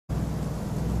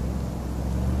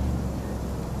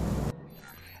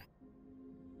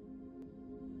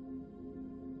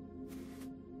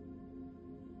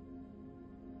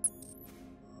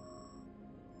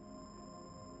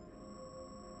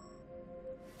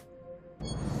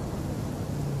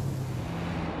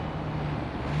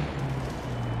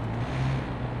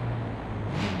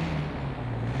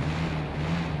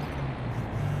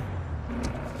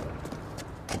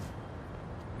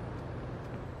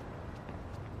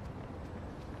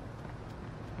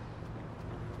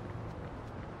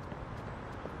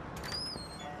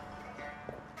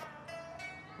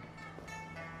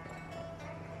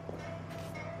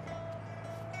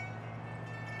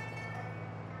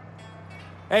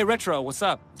Hey, Retro, what's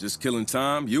up? Just killing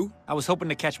time, you? I was hoping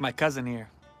to catch my cousin here,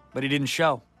 but he didn't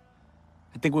show.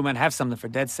 I think we might have something for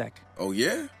DedSec. Oh,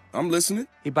 yeah? I'm listening.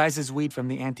 He buys his weed from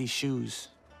the anti-shoes.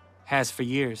 Has for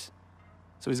years.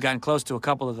 So he's gotten close to a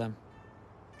couple of them.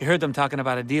 He heard them talking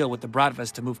about a deal with the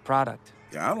Bratva's to move product.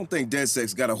 Yeah, I don't think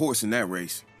DedSec's got a horse in that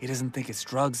race. He doesn't think it's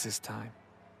drugs this time.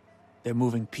 They're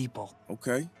moving people.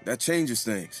 Okay, that changes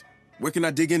things. Where can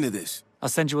I dig into this? I'll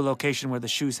send you a location where the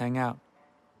shoes hang out.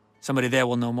 Somebody there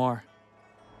will know more.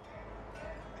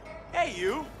 Hey,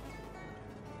 you!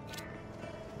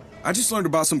 I just learned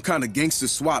about some kind of gangster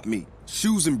swap meet.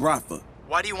 Shoes and Bratva.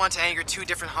 Why do you want to anger two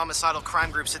different homicidal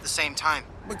crime groups at the same time?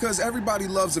 Because everybody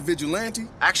loves a vigilante.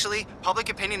 Actually, public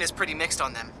opinion is pretty mixed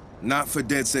on them. Not for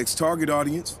DedSec's target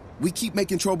audience. We keep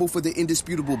making trouble for the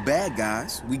indisputable bad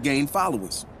guys. We gain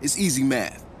followers. It's easy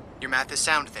math. Your math is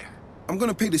sound there. I'm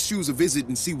gonna pay the shoes a visit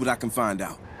and see what I can find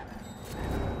out.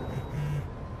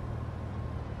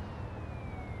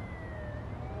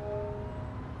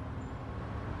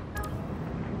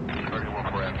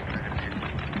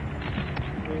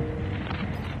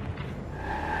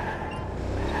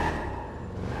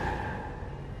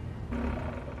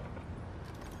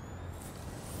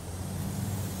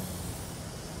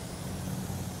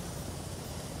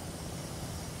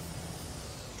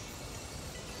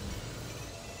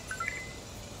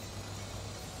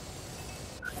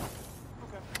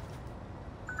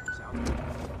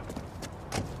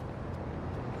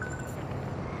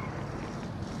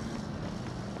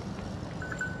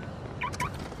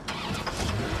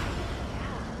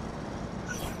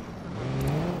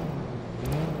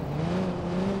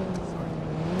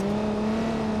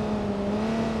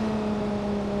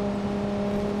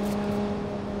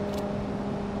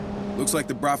 Looks like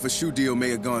the Bratva shoe deal may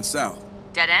have gone south.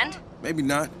 Dead end? Maybe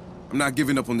not. I'm not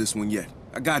giving up on this one yet.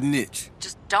 I got an itch.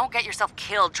 Just don't get yourself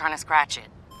killed trying to scratch it.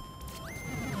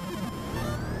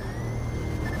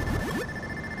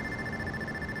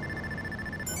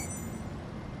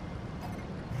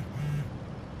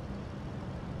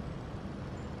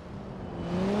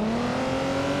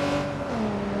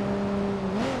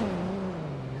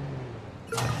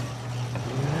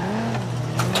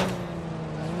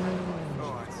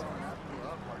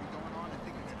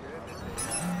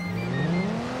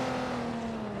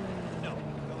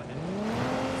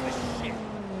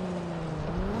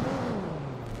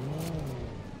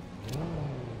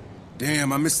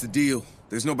 Damn, I missed the deal.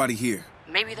 There's nobody here.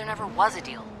 Maybe there never was a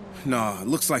deal. Nah, it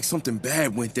looks like something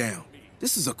bad went down.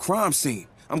 This is a crime scene.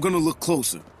 I'm gonna look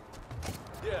closer.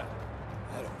 Yeah.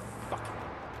 I don't fucking...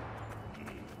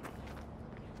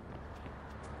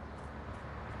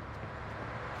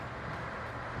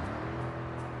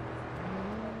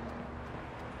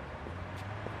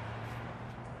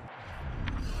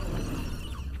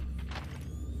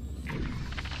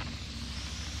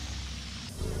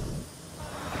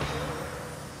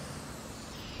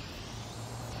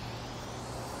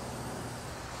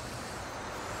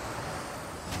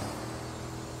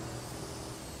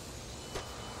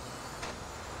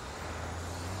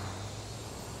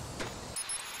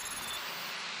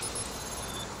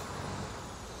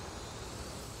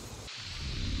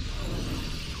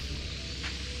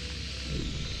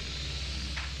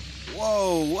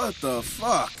 Whoa, what the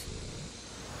fuck?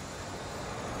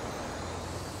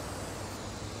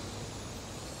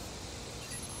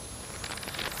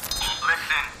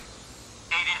 Listen,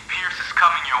 Aiden Pierce is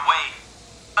coming your way.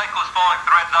 Psycho's falling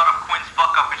threads out of Quinn's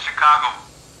fuck-up in Chicago.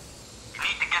 You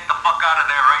need to get the fuck out of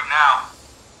there right now.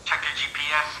 Check your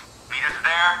GPS. Meet us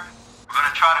there. We're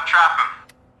gonna try to trap him.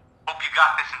 Hope you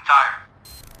got this in time.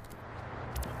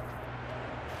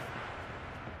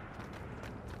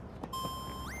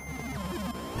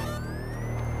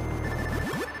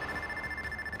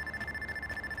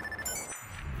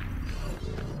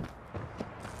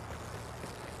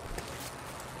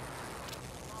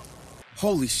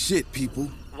 Holy shit,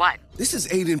 people. What? This is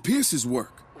Aiden Pierce's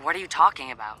work. What are you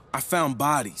talking about? I found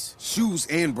bodies, shoes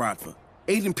and Bratva.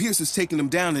 Aiden Pierce is taking them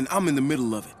down and I'm in the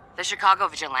middle of it. The Chicago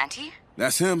vigilante?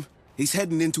 That's him. He's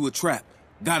heading into a trap.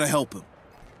 Gotta help him.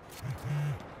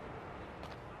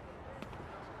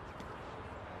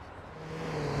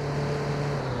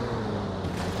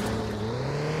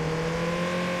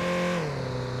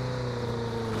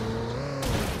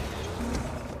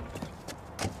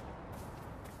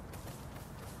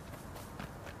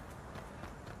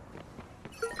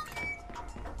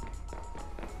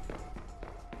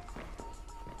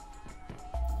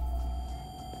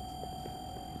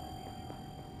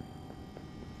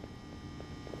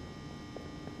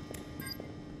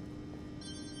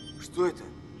 Что это?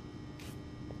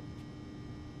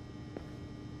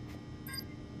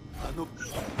 А ну...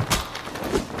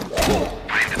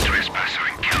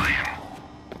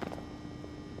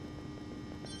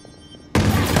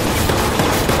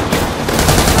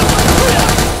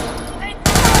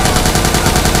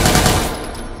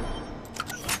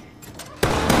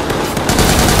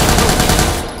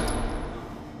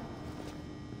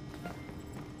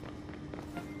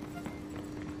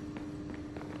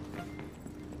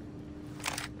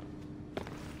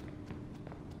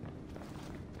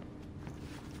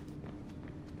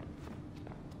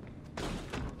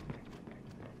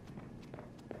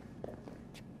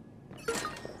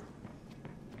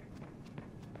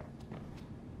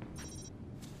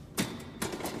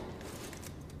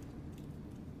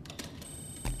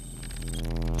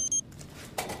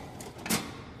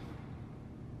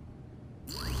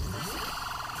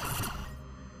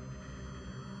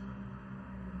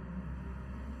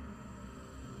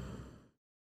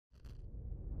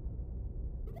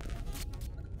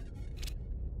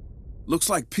 Looks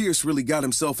like Pierce really got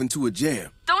himself into a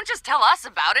jam. Don't just tell us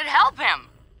about it, help him!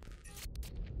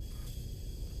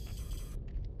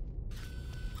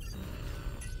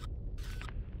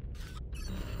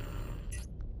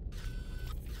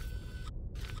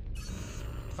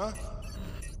 Huh?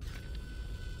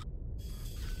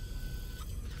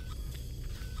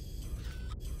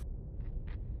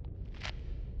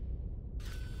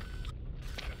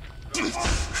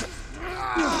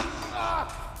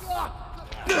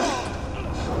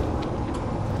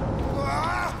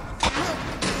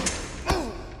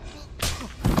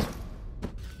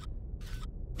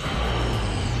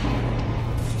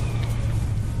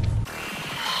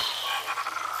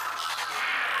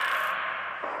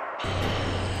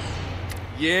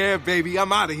 Yeah, baby,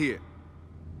 I'm out of here.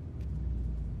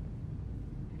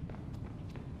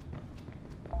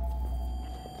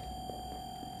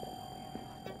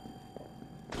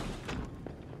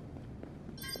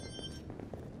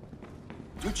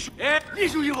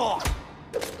 Вижу его!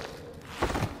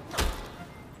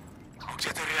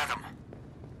 Где-то рядом.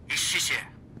 Ищите.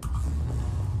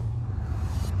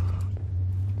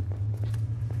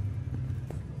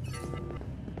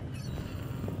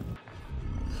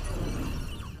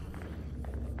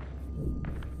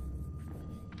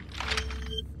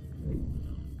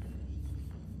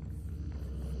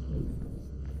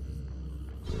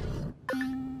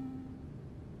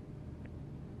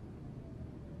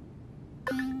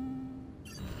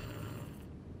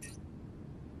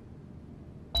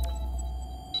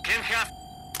 Can have.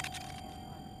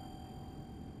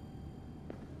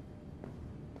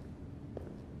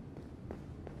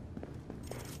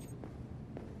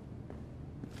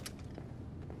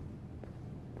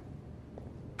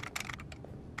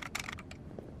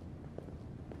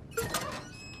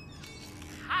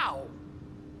 How?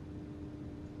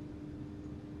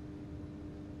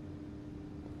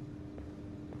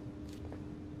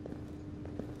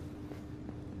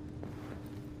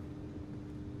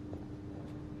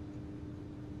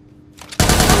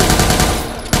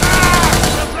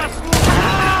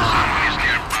 He's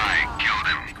nearby. Killed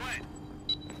him.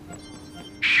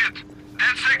 Shit.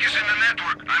 DedSec is in the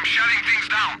network. I'm shutting things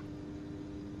down.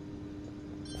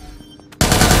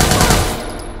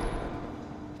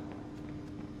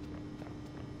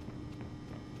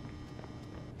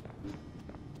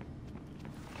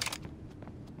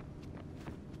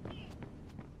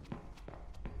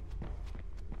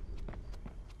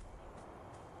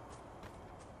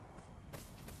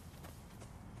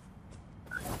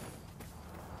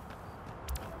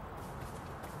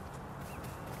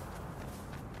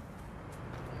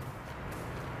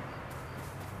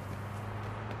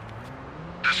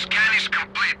 The scan is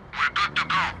complete. We're good to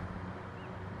go.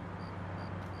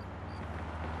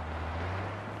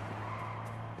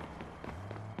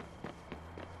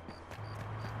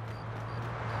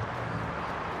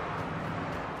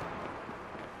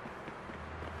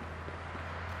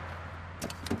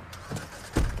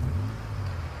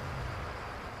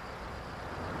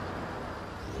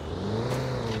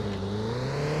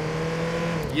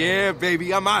 Yeah,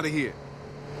 baby, I'm out of here.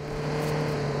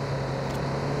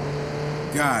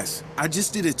 Guys, I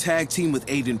just did a tag team with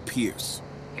Aiden Pierce.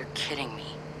 You're kidding me.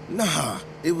 Nah,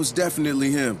 it was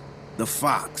definitely him. The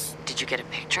Fox. Did you get a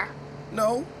picture?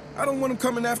 No, I don't want him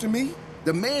coming after me.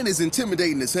 The man is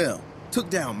intimidating as hell. Took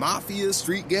down mafia,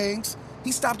 street gangs.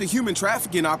 He stopped a human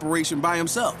trafficking operation by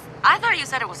himself. I thought you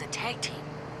said it was a tag team.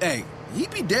 Hey,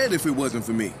 he'd be dead if it wasn't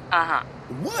for me. Uh-huh.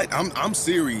 What? I'm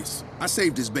serious. I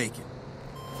saved his bacon.